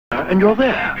and you're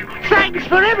there. Thanks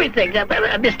for everything,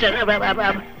 Mr.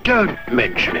 Don't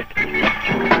mention it.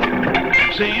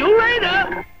 See you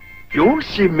later. You'll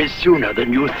see me sooner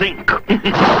than you think.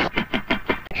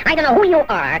 I don't know who you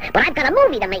are, but I've got a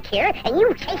movie to make here, and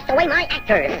you've chased away my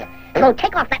actors. So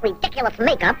take off that ridiculous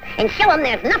makeup and show them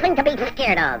there's nothing to be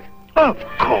scared of. Of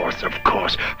course, of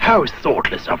course. How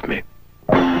thoughtless of me.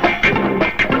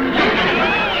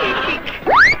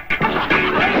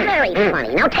 Very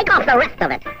funny. Now take off the rest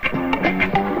of it. Come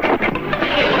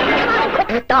on,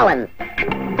 quit stalling.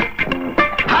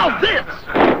 How's this?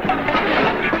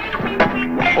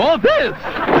 Or this?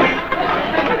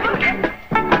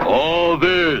 All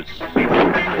this.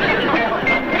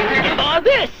 Or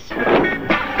this?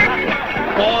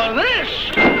 Or this?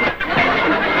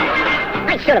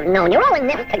 I should have known. You're all in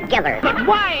this together. But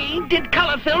why did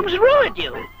color films ruin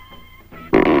you?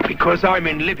 Because I'm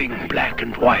in living black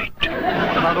and white.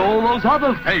 But all those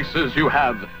other faces you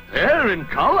have, they're in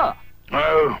color.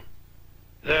 Oh,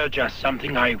 they're just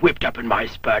something I whipped up in my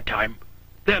spare time.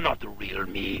 They're not the real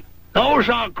me. Those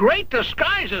are great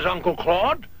disguises, Uncle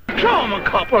Claude. Show 'em a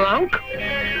couple, Unc.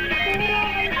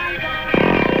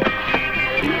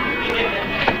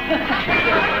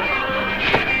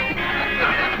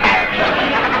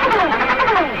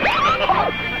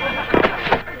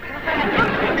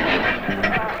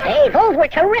 Hey, those were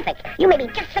terrific. You may be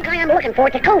just the guy I'm looking for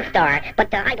to co-star,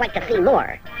 but I'd like to see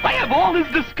more. I have all his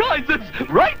disguises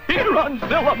right here on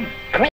film. Great.